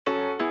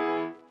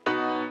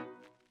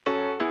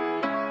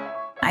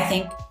I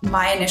think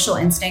my initial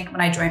instinct when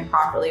I joined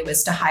Properly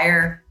was to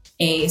hire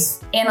a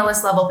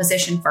analyst level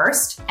position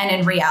first. And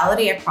in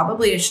reality, I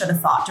probably should have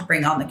thought to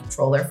bring on the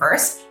controller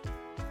first.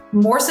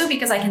 More so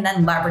because I can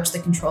then leverage the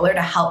controller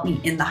to help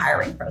me in the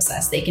hiring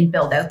process. They can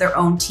build out their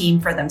own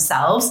team for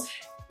themselves.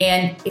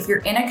 And if you're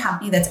in a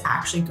company that's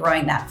actually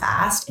growing that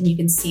fast and you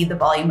can see the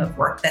volume of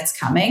work that's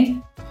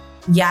coming,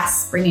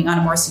 yes, bringing on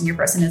a more senior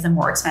person is a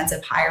more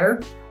expensive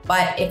hire.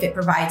 But if it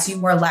provides you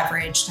more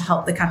leverage to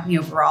help the company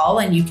overall,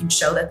 and you can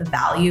show that the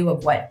value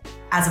of what,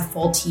 as a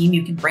full team,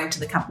 you can bring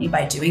to the company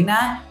by doing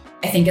that,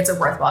 I think it's a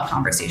worthwhile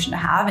conversation to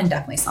have and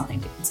definitely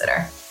something to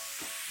consider.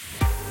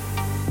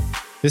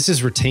 This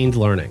is Retained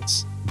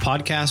Learnings, a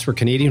podcast where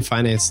Canadian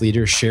finance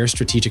leaders share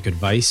strategic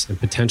advice and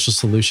potential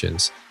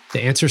solutions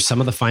to answer some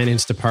of the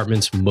finance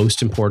department's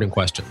most important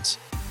questions.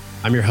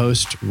 I'm your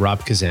host,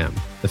 Rob Kazam,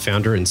 the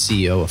founder and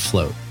CEO of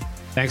Float.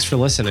 Thanks for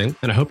listening,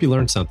 and I hope you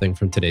learned something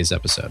from today's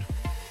episode.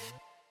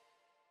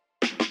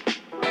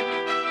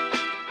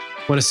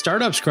 When a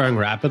startup's growing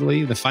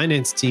rapidly, the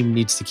finance team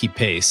needs to keep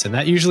pace, and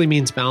that usually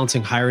means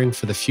balancing hiring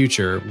for the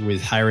future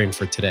with hiring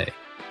for today.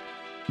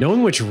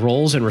 Knowing which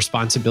roles and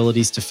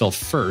responsibilities to fill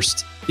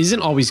first isn't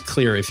always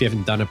clear if you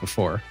haven't done it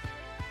before.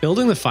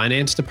 Building the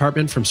finance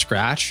department from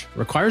scratch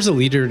requires a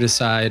leader to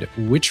decide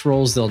which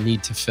roles they'll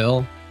need to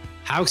fill,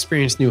 how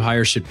experienced new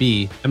hires should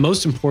be, and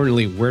most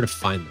importantly, where to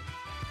find them.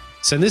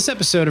 So in this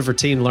episode of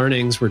Retained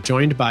Learnings, we're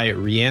joined by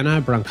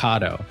Rhianna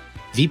Brancato,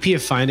 VP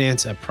of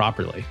Finance at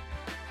Properly.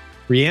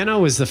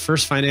 Rhianna was the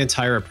first finance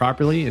hire at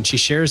Properly, and she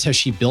shares how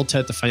she built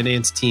out the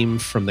finance team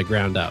from the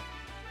ground up.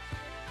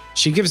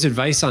 She gives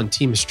advice on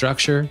team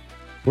structure,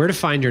 where to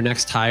find your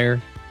next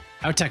hire,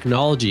 how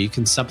technology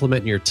can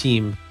supplement your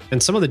team,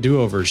 and some of the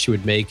do-overs she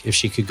would make if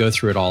she could go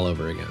through it all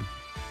over again.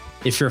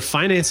 If you're a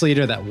finance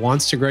leader that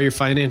wants to grow your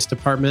finance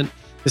department,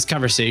 this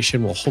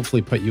conversation will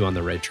hopefully put you on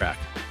the right track.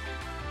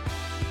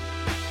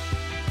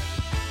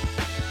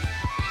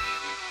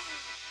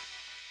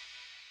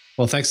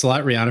 Well, thanks a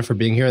lot, Rhianna, for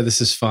being here.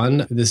 This is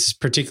fun. This is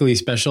particularly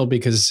special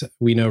because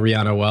we know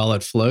Rhianna well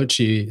at Float.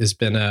 She has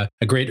been a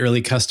great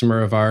early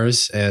customer of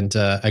ours and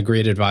a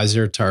great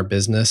advisor to our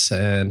business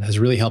and has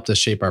really helped us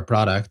shape our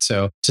product.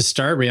 So to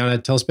start,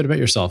 Rhianna, tell us a bit about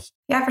yourself.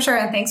 Yeah, for sure.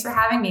 And thanks for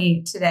having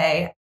me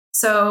today.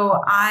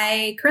 So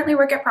I currently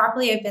work at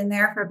Properly. I've been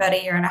there for about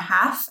a year and a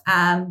half,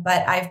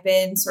 but I've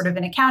been sort of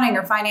in accounting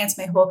or finance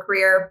my whole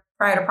career.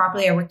 Prior to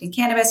Properly, I worked in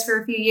cannabis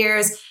for a few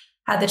years.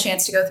 Had the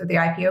chance to go through the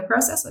IPO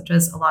process, which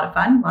was a lot of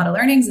fun, a lot of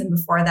learnings. And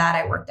before that,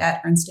 I worked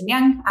at Ernst &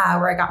 Young,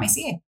 where I got my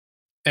CA.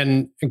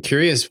 And I'm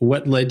curious,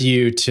 what led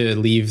you to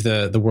leave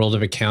the world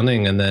of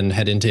accounting and then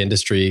head into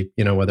industry,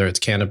 whether it's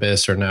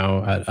cannabis or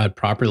now at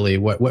Properly?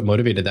 What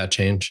motivated that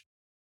change?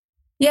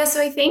 Yeah, so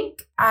I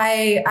think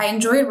I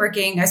enjoyed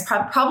working. I was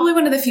probably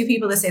one of the few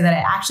people to say that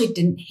I actually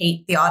didn't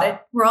hate the audit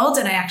world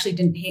and I actually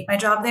didn't hate my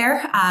job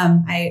there.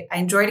 I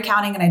enjoyed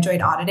accounting and I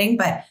enjoyed auditing,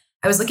 but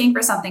I was looking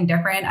for something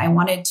different. I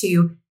wanted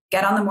to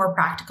get on the more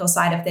practical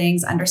side of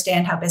things,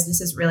 understand how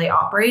businesses really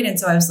operate. And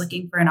so I was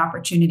looking for an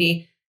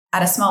opportunity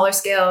at a smaller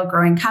scale,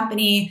 growing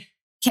company.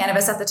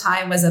 Cannabis at the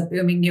time was a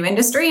booming new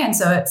industry. And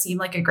so it seemed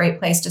like a great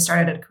place to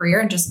start out a career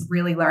and just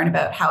really learn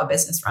about how a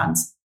business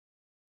runs.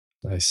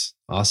 Nice.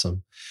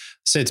 Awesome.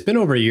 So it's been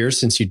over a year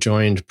since you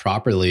joined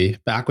Properly.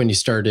 Back when you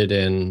started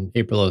in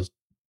April of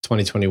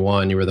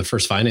 2021, you were the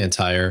first finance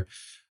hire.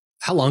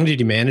 How long did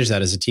you manage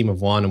that as a team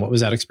of one? And what was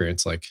that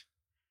experience like?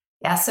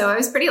 Yeah, so I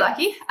was pretty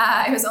lucky.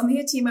 I was only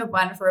a team of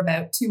one for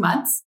about 2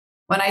 months.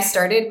 When I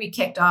started, we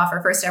kicked off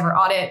our first ever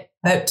audit.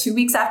 About 2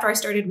 weeks after I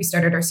started, we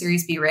started our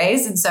Series B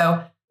raise. And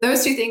so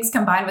those two things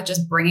combined with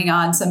just bringing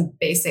on some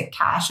basic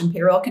cash and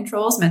payroll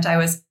controls meant I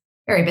was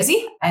very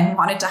busy and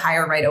wanted to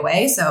hire right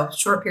away. So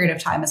short period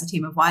of time as a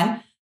team of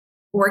one.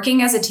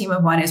 Working as a team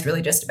of one is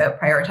really just about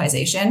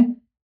prioritization.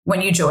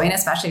 When you join,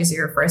 especially as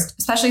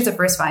a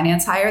first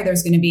finance hire,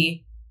 there's going to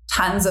be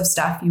tons of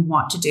stuff you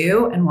want to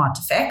do and want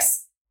to fix.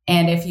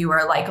 And if you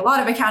are like a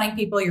lot of accounting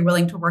people, you're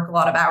willing to work a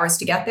lot of hours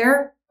to get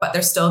there, but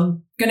there's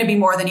still going to be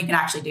more than you can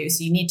actually do.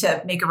 So you need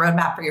to make a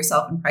roadmap for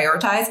yourself and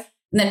prioritize,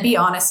 and then be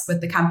honest with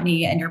the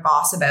company and your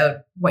boss about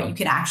what you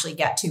can actually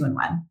get to and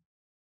when.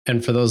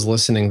 And for those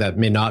listening that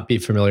may not be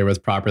familiar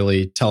with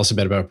Properly, tell us a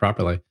bit about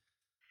Properly.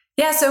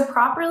 Yeah, so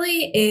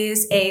Properly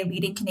is a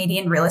leading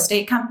Canadian real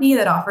estate company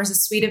that offers a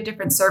suite of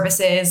different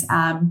services,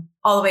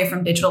 all the way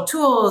from digital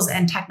tools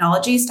and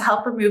technologies to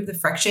help remove the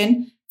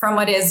friction from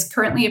what is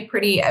currently a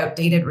pretty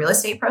outdated real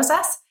estate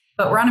process.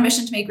 But we're on a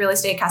mission to make real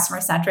estate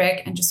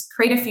customer-centric and just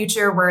create a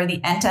future where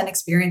the end-to-end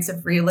experience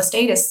of real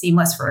estate is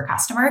seamless for a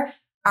customer.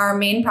 Our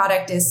main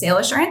product is sale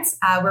assurance,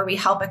 where we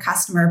help a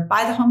customer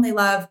buy the home they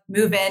love,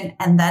 move in,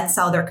 and then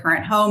sell their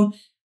current home,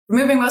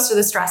 removing most of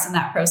the stress in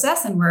that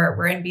process. And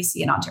we're in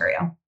BC and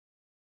Ontario.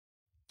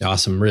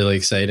 Awesome. Really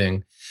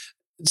exciting.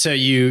 So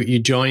you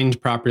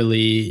joined Properly,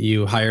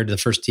 you hired the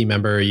first team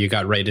member, you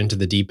got right into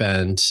the deep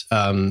end.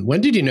 When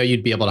did you know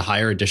you'd be able to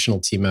hire additional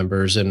team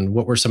members, and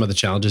what were some of the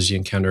challenges you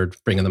encountered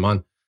bringing them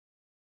on?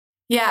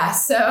 Yeah,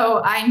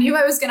 so I knew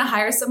I was going to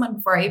hire someone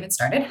before I even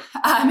started.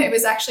 It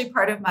was actually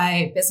part of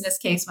my business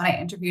case when I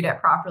interviewed at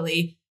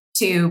Properly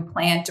to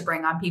plan to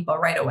bring on people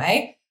right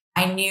away.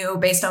 I knew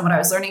based on what I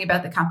was learning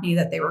about the company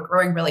that they were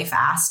growing really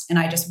fast and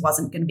I just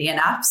wasn't going to be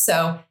enough.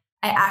 So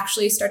I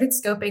actually started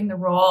scoping the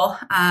role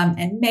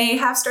and may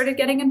have started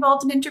getting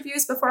involved in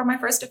interviews before my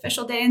first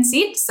official day in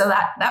seat. So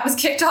that was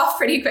kicked off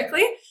pretty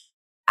quickly.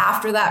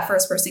 After that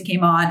first person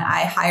came on,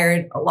 I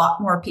hired a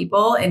lot more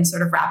people in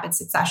sort of rapid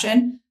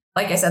succession.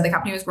 Like I said, the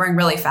company was growing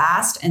really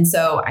fast. And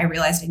so I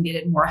realized I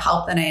needed more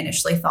help than I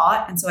initially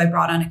thought. And so I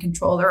brought on a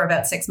controller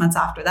about 6 months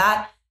after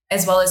that,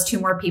 as well as 2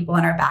 more people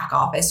in our back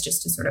office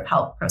just to sort of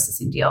help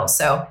processing deals.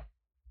 So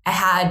I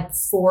had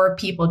 4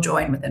 people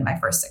join within my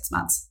first 6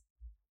 months.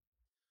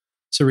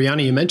 So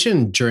Rhianna, you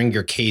mentioned during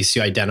your case,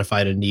 you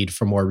identified a need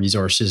for more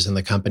resources in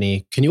the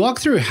company. Can you walk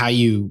through how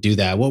you do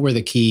that? What were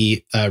the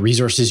key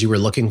resources you were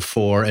looking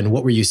for? And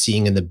what were you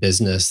seeing in the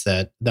business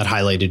that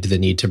highlighted the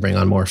need to bring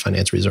on more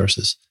finance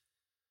resources?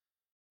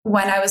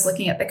 When I was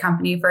looking at the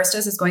company, first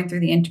as I was going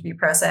through the interview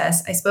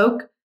process, I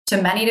spoke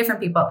to many different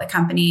people at the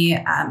company,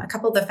 a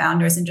couple of the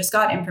founders, and just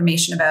got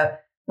information about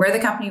where the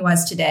company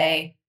was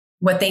today,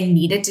 what they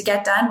needed to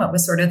get done, what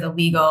was sort of the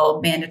legal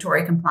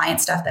mandatory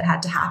compliance stuff that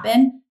had to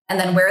happen, and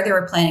then where they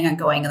were planning on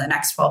going in the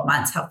next 12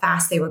 months, how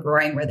fast they were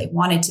growing, where they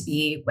wanted to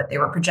be, what they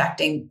were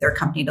projecting their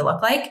company to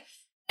look like.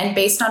 And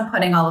based on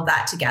putting all of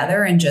that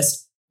together and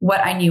just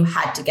what I knew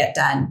had to get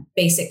done,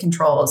 basic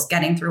controls,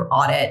 getting through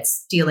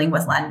audits, dealing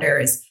with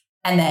lenders,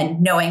 and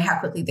then knowing how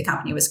quickly the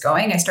company was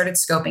going, I started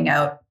scoping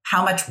out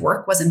how much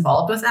work was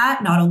involved with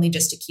that, not only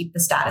just to keep the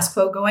status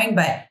quo going,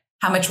 but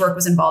how much work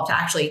was involved to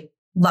actually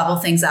level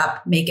things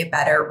up, make it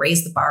better,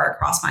 raise the bar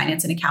across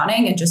finance and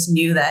accounting, and just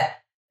knew that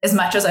as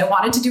much as I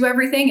wanted to do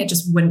everything, it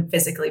just wouldn't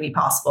physically be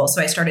possible.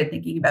 So I started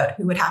thinking about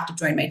who would have to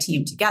join my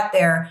team to get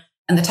there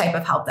and the type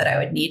of help that I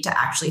would need to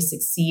actually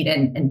succeed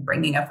in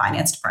bringing a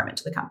finance department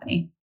to the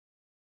company.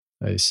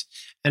 Nice.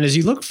 And as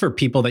you look for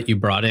people that you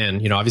brought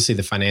in, obviously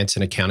the finance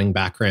and accounting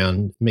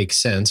background makes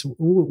sense.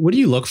 What do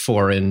you look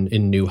for in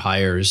new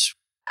hires?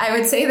 I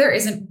would say there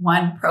isn't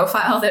one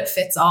profile that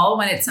fits all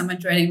when it's someone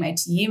joining my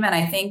team. And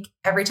I think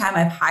every time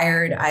I've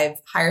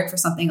hired for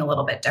something a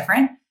little bit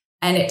different.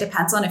 And it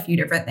depends on a few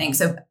different things.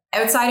 So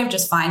outside of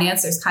just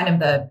finance, there's kind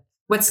of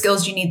what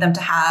skills do you need them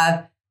to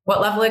have?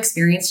 What level of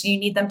experience do you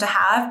need them to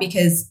have?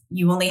 Because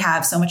you only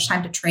have so much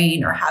time to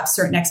train or have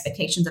certain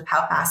expectations of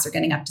how fast they're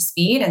getting up to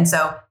speed. And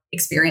so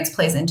experience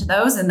plays into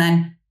those. And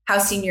then how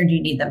senior do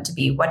you need them to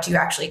be? What do you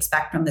actually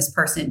expect from this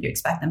person? Do you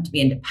expect them to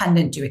be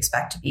independent? Do you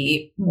expect to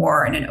be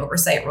more in an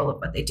oversight role of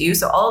what they do?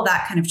 So all of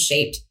that kind of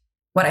shaped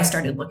what I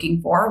started looking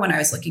for when I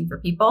was looking for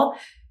people.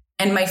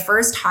 And my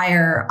first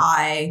hire,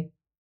 I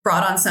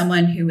brought on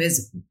someone who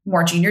is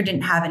more junior,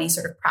 didn't have any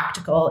sort of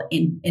practical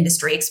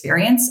industry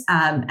experience.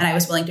 And I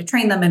was willing to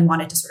train them and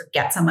wanted to sort of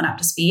get someone up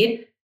to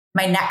speed.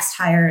 My next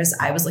hires,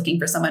 I was looking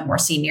for someone more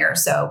senior.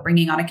 So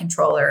bringing on a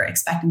controller,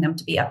 expecting them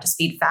to be up to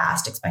speed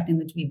fast, expecting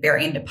them to be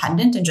very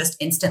independent and just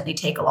instantly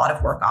take a lot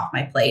of work off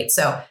my plate.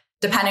 So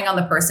depending on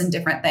the person,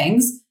 different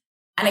things.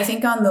 And I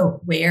think on the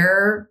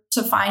where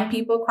to find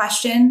people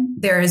question,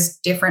 there's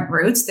different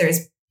routes.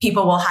 There's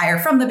people will hire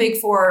from the Big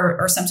Four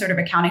or some sort of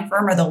accounting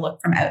firm, or they'll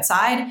look from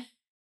outside.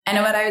 And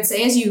what I would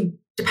say is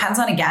depends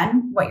on,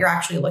 again, what you're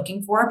actually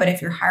looking for. But if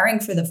you're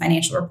hiring for the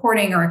financial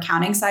reporting or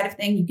accounting side of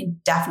things, you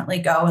can definitely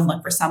go and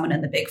look for someone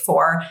in the Big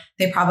Four.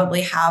 They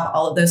probably have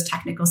all of those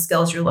technical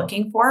skills you're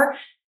looking for.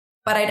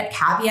 But I'd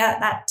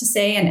caveat that to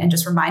say, and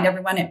just remind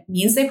everyone, it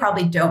means they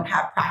probably don't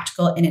have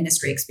practical and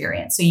industry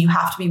experience. So you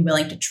have to be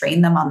willing to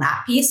train them on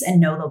that piece and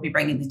know they'll be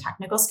bringing the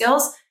technical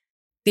skills.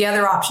 The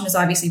other option is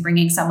obviously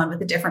bringing someone with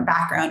a different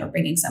background or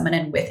bringing someone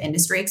in with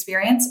industry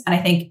experience. And I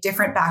think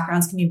different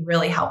backgrounds can be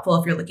really helpful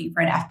if you're looking for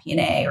an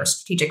FP&A or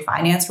strategic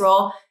finance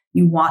role.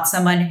 You want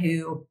someone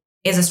who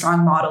is a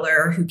strong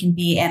modeler, who can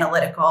be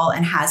analytical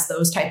and has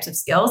those types of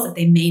skills that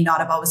they may not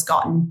have always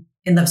gotten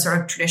in the sort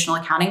of traditional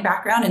accounting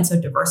background. And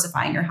so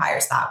diversifying your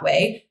hires that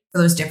way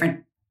for those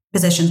different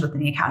positions within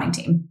the accounting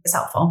team is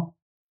helpful.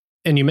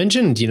 And you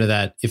mentioned,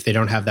 that if they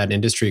don't have that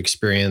industry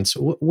experience,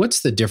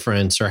 what's the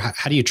difference, or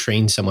how do you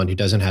train someone who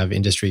doesn't have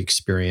industry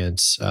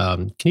experience?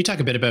 Can you talk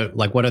a bit about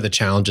what are the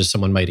challenges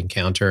someone might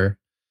encounter?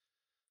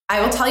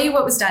 I will tell you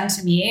what was done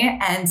to me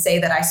and say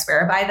that I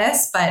swear by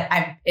this, but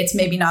it's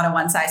maybe not a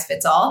one size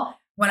fits all.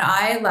 When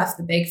I left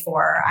the Big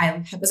Four,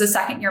 I was a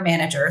second-year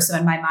manager, so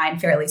in my mind,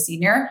 fairly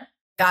senior,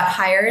 got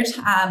hired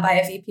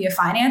by a VP of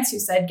finance who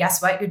said, guess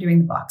what? You're doing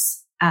the books.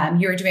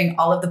 You were doing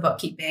all of the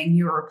bookkeeping.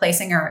 You were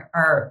replacing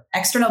our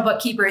external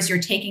bookkeepers.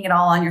 You're taking it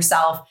all on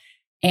yourself.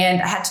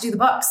 And I had to do the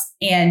books.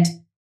 And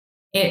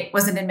it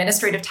was an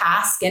administrative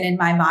task. And in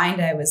my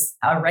mind, I was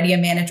already a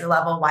manager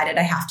level. Why did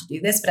I have to do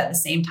this? But at the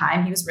same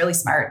time, he was really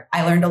smart.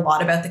 I learned a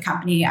lot about the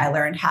company. I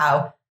learned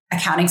how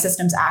accounting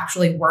systems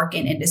actually work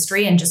in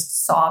industry and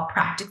just saw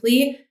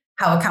practically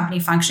how a company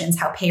functions,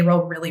 how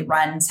payroll really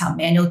runs, how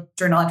manual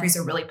journal entries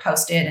are really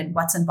posted, and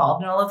what's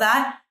involved in all of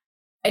that.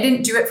 I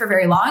didn't do it for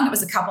very long. It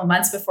was a couple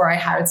months before I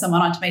hired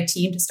someone onto my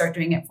team to start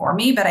doing it for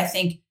me. But I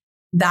think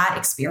that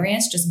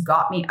experience just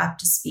got me up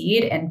to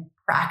speed and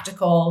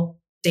practical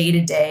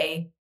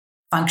day-to-day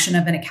function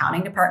of an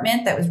accounting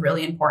department that was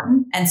really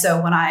important. And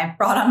so when I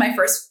brought on my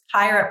first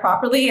hire at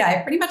Properly, I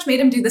pretty much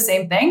made him do the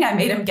same thing. I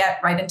made him get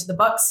right into the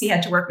books. He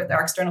had to work with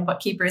our external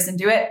bookkeepers and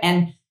do it.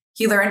 And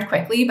he learned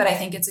quickly, but I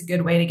think it's a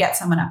good way to get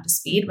someone up to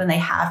speed when they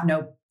have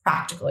no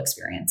practical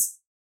experience.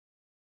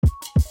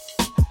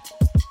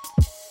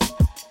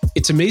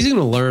 It's amazing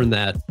to learn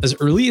that as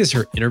early as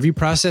her interview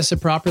process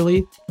at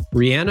Properly,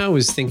 Rhianna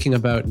was thinking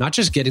about not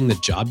just getting the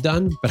job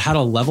done, but how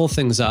to level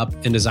things up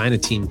and design a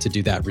team to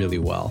do that really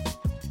well.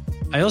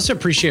 I also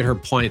appreciate her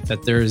point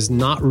that there is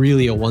not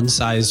really a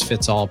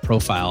one-size-fits-all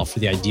profile for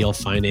the ideal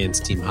finance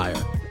team hire.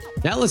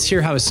 Now let's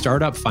hear how a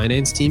startup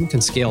finance team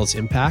can scale its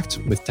impact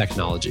with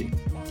technology.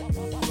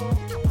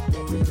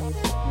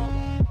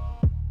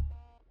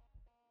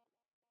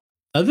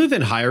 Other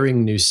than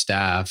hiring new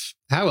staff,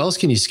 how else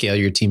can you scale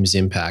your team's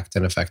impact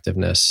and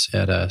effectiveness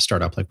at a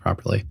startup like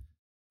Properly?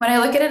 When I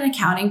look at an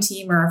accounting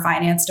team or a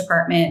finance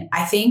department,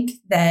 I think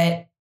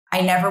that I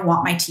never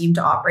want my team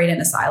to operate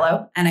in a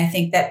silo. And I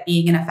think that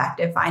being an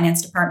effective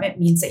finance department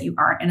means that you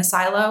aren't in a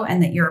silo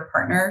and that you're a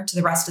partner to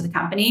the rest of the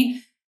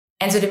company.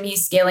 And so to me,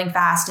 scaling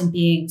fast and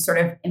being sort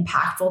of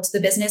impactful to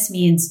the business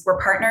means we're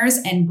partners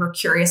and we're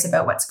curious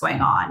about what's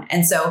going on.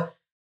 And so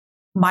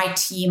my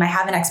team, I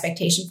have an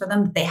expectation for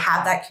them that they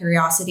have that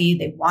curiosity.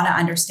 They want to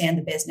understand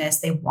the business.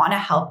 They want to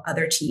help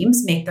other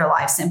teams make their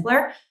lives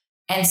simpler.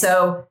 And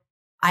so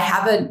I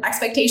have an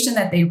expectation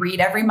that they read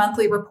every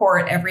monthly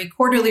report, every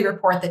quarterly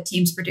report that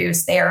teams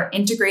produce. They are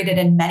integrated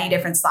in many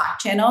different Slack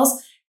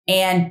channels,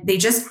 and they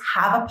just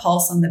have a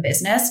pulse on the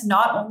business,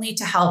 not only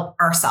to help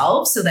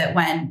ourselves so that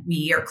when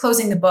we are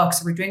closing the books,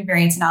 or we're doing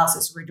variance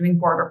analysis, or we're doing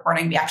board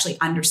reporting, we actually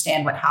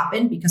understand what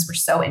happened because we're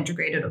so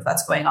integrated with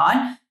what's going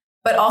on,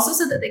 but also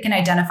so that they can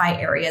identify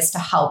areas to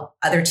help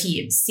other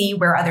teams, see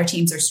where other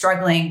teams are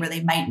struggling, where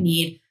they might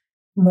need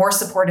more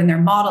support in their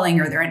modeling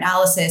or their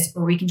analysis,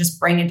 or we can just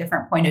bring a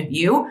different point of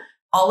view.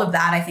 All of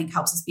that, I think,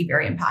 helps us be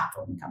very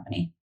impactful in the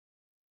company.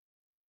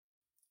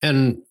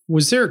 And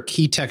was there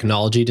key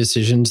technology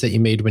decisions that you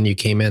made when you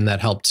came in that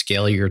helped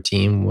scale your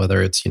team,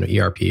 whether it's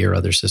ERP or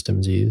other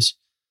systems you use?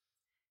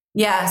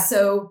 Yeah,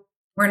 so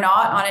we're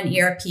not on an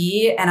ERP,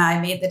 and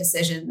I made the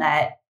decision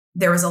that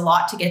there was a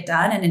lot to get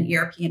done, and an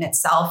ERP in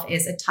itself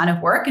is a ton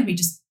of work, and we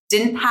just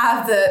didn't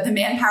have the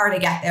manpower to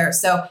get there.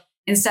 So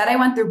instead, I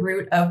went the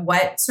route of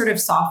what sort of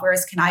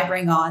softwares can I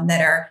bring on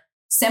that are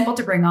simple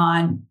to bring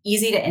on,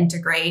 easy to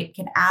integrate,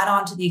 can add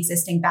on to the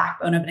existing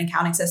backbone of an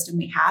accounting system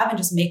we have and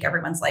just make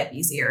everyone's life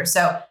easier.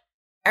 So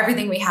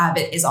everything we have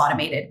is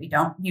automated. We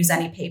don't use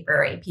any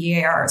paper.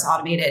 APAR is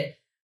automated.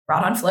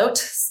 Brought on Float,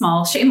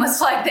 small shameless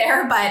plug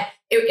there, but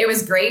it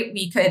was great.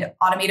 We could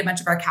automate a bunch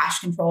of our cash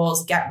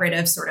controls, get rid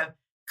of sort of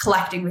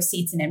collecting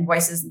receipts and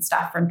invoices and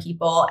stuff from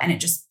people, and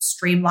it just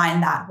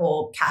streamlined that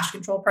whole cash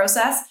control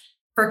process.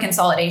 For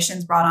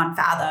consolidations, brought on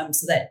Fathom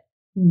so that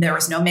there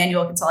was no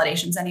manual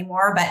consolidations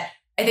anymore. But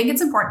I think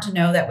it's important to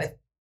know that with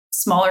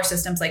smaller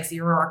systems like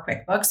Xero or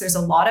QuickBooks, there's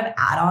a lot of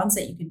add-ons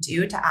that you can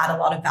do to add a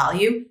lot of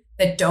value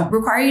that don't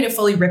require you to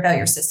fully rip out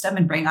your system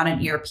and bring on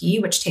an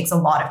ERP, which takes a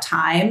lot of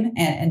time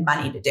and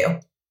money to do.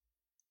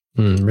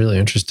 Really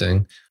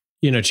interesting.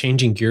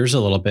 Changing gears a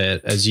little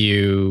bit, as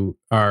you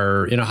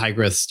are in a high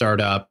growth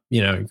startup,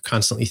 you're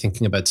constantly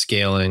thinking about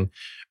scaling.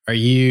 Are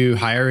you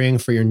hiring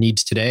for your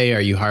needs today?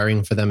 Are you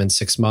hiring for them in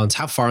 6 months?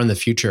 How far in the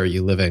future are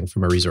you living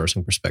from a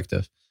resourcing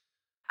perspective?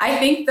 I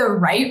think the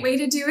right way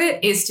to do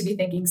it is to be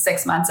thinking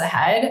 6 months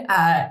ahead.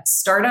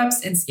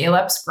 Startups and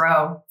scale-ups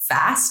grow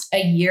fast.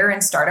 A year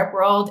in startup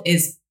world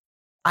is,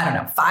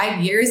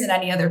 5 years in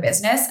any other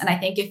business. And I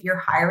think if you're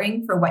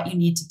hiring for what you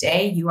need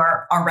today, you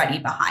are already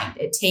behind.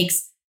 It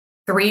takes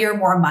 3 or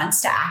more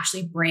months to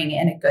actually bring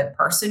in a good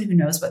person who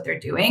knows what they're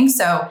doing.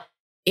 So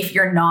if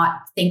you're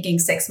not thinking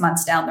 6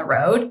 months down the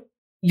road,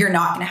 you're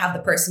not going to have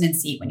the person in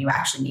seat when you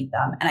actually need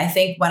them. And I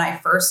think when I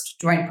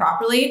first joined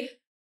Properly,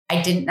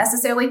 I didn't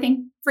necessarily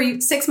think for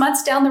 6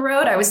 months down the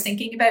road. I was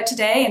thinking about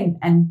today.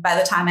 And by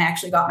the time I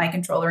actually got my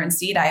controller in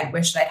seat, I had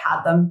wished I'd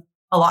had them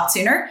a lot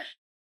sooner.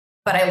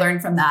 But I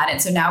learned from that.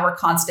 And so now we're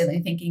constantly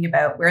thinking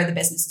about where the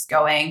business is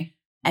going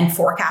and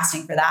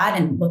forecasting for that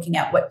and looking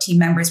at what team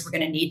members we're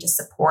going to need to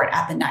support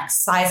at the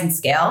next size and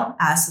scale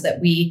so that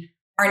we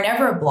are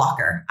never a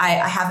blocker. I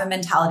have a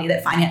mentality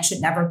that finance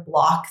should never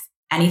block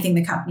anything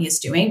the company is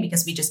doing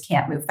because we just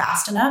can't move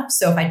fast enough.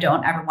 So if I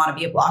don't ever want to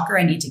be a blocker,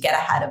 I need to get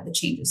ahead of the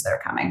changes that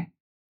are coming.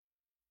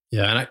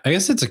 Yeah, and I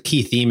guess it's a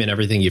key theme in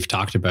everything you've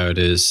talked about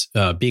is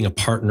being a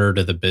partner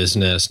to the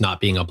business,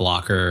 not being a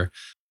blocker.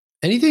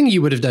 Anything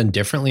you would have done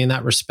differently in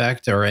that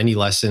respect, or any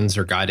lessons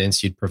or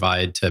guidance you'd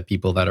provide to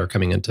people that are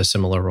coming into a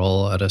similar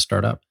role at a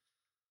startup?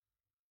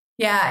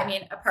 Yeah,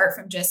 apart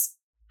from just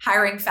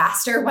hiring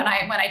faster when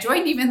I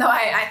joined, even though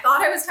I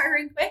thought I was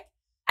hiring quick,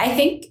 I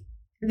think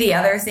the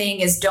other thing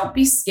is don't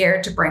be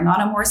scared to bring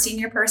on a more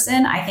senior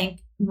person. I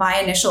think my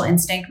initial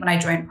instinct when I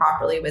joined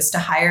Properly was to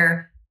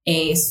hire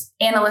a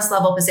analyst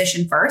level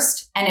position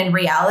first. And in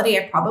reality,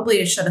 I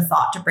probably should have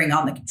thought to bring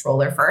on the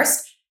controller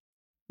first.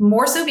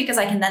 More so because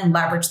I can then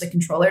leverage the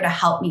controller to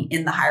help me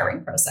in the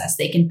hiring process.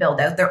 They can build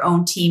out their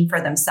own team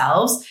for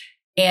themselves.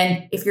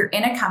 And if you're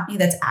in a company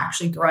that's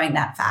actually growing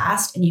that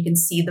fast and you can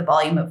see the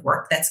volume of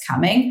work that's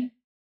coming,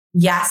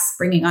 yes,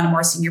 bringing on a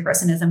more senior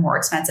person is a more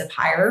expensive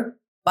hire.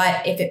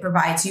 But if it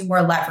provides you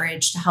more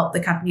leverage to help the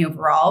company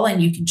overall,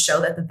 and you can show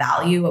that the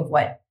value of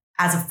what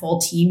as a full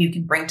team you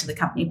can bring to the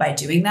company by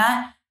doing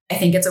that, I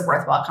think it's a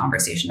worthwhile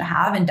conversation to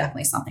have and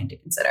definitely something to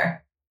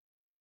consider.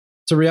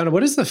 So Rhianna,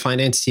 what does the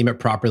finance team at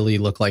Properly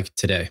look like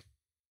today?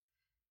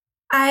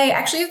 I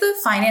actually have the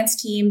finance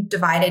team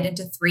divided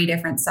into 3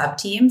 different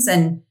sub-teams,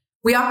 and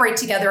we operate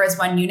together as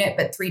one unit,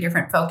 but 3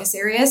 different focus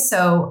areas.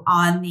 So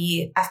on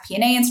the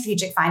FP&A and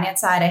strategic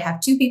finance side, I have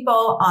 2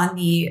 people. On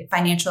the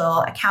financial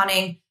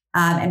accounting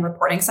and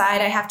reporting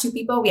side, I have 2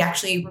 people. We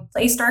actually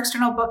replaced our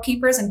external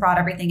bookkeepers and brought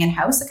everything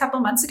in-house a couple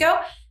months ago.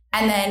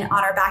 And then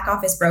on our back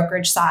office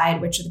brokerage side,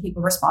 which are the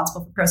people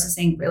responsible for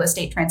processing real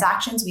estate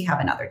transactions, we have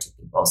another 2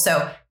 people.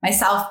 So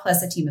myself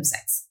plus a team of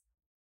 6.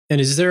 And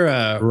is there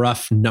a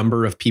rough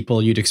number of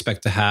people you'd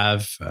expect to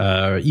have,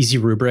 easy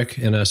rubric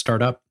in a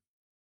startup?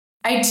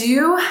 I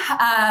do.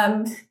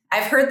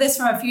 I've heard this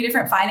from a few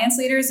different finance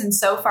leaders, and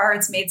so far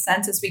it's made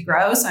sense as we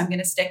grow. So I'm going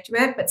to stick to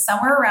it. But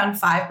somewhere around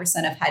 5%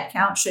 of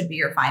headcount should be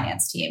your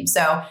finance team.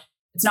 So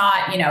it's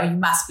not, you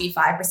must be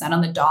 5%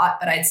 on the dot.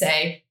 But I'd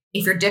say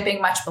if you're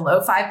dipping much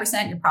below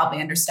 5%, you're probably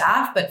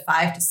understaffed. But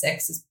 5 to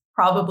 6 is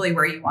probably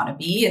where you want to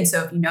be. And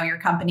so if you know your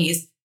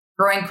company's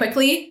growing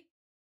quickly,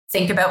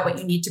 think about what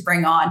you need to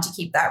bring on to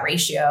keep that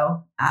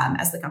ratio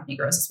as the company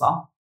grows as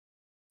well.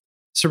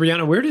 So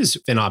Rhianna, where does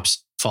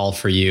FinOps fall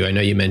for you? I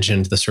know you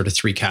mentioned the sort of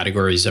 3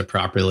 categories of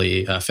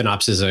Properly.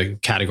 FinOps is a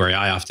category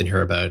I often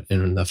hear about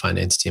in the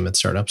finance team at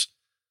startups.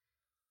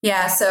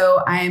 Yeah,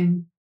 so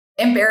I'm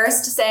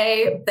embarrassed to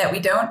say that we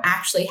don't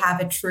actually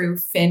have a true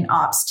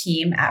FinOps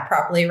team at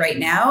Properly right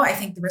now. I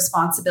think the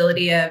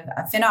responsibility of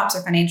FinOps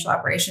or financial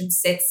operations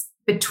sits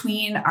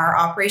between our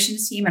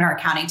operations team and our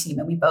accounting team,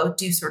 and we both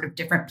do sort of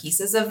different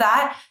pieces of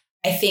that.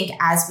 I think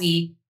as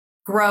we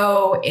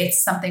grow,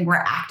 it's something we're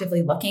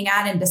actively looking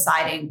at and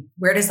deciding,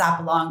 where does that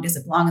belong? Does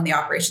it belong on the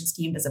operations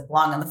team? Does it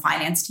belong on the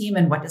finance team?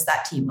 And what does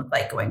that team look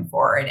like going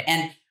forward?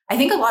 And I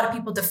think a lot of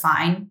people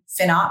define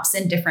FinOps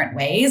in different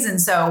ways. And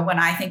so when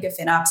I think of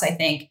FinOps, I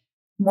think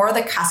more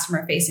the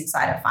customer facing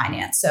side of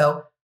finance.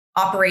 So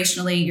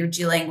operationally, you're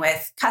dealing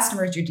with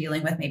customers, you're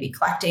dealing with maybe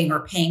collecting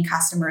or paying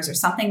customers or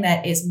something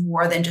that is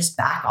more than just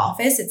back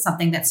office. It's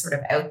something that's sort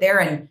of out there,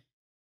 and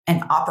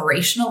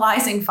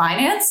operationalizing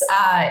finance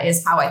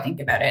is how I think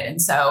about it.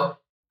 And so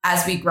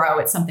as we grow,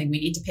 it's something we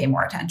need to pay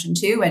more attention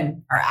to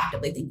and are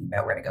actively thinking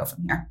about where to go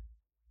from here.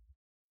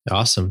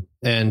 Awesome.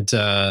 And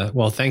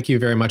well, thank you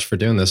very much for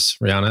doing this,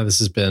 Rhianna. This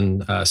has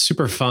been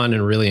super fun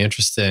and really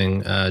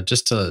interesting.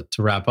 Just to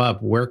wrap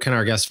up, where can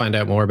our guests find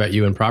out more about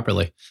you and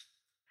Properly?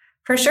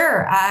 For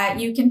sure.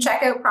 You can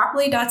check out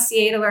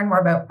properly.ca to learn more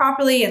about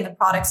Properly and the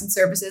products and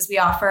services we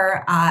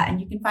offer. And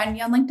you can find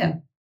me on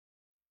LinkedIn.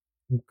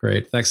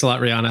 Great. Thanks a lot,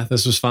 Rhianna.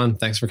 This was fun.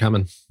 Thanks for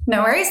coming.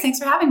 No worries. Thanks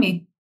for having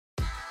me.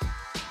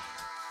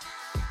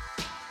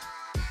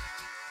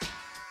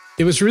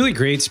 It was really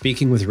great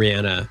speaking with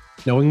Rhianna,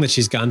 knowing that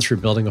she's gone through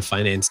building a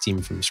finance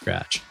team from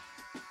scratch.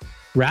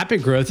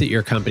 Rapid growth at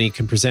your company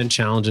can present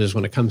challenges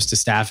when it comes to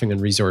staffing and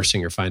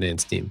resourcing your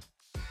finance team.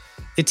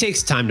 It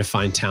takes time to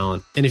find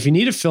talent. And if you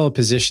need to fill a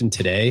position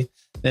today,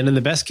 then in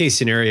the best case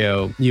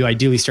scenario, you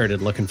ideally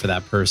started looking for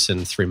that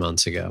person 3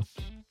 months ago.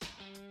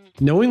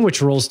 Knowing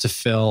which roles to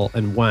fill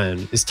and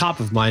when is top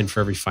of mind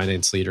for every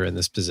finance leader in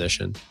this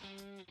position.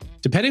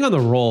 Depending on the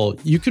role,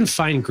 you can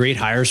find great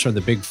hires from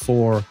the Big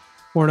Four,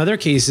 or in other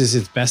cases,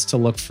 it's best to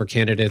look for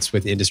candidates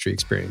with industry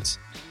experience.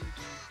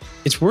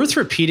 It's worth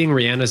repeating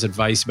Rhianna's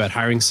advice about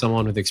hiring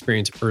someone with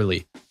experience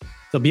early.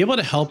 They'll be able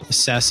to help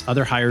assess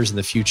other hires in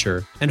the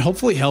future and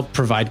hopefully help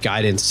provide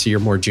guidance to your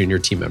more junior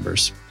team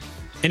members.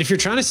 And if you're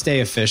trying to stay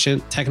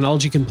efficient,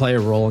 technology can play a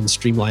role in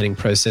streamlining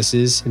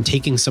processes and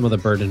taking some of the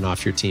burden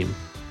off your team.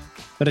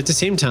 But at the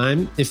same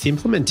time, if the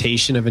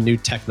implementation of a new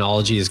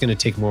technology is going to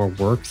take more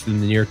work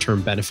than the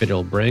near-term benefit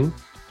it'll bring,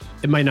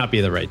 it might not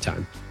be the right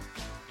time.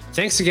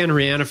 Thanks again,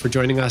 Rhianna, for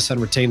joining us on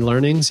Retained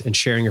Learnings and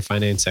sharing your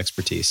finance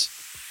expertise.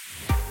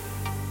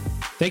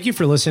 Thank you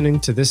for listening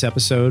to this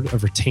episode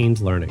of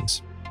Retained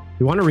Learnings.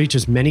 We want to reach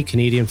as many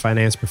Canadian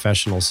finance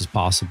professionals as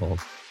possible.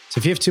 So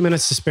if you have 2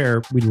 minutes to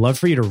spare, we'd love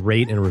for you to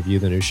rate and review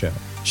the new show.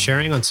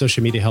 Sharing on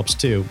social media helps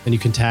too, and you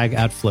can tag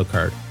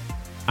 @Flowcard.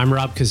 I'm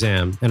Rob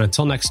Kazam, and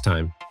until next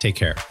time, take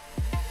care.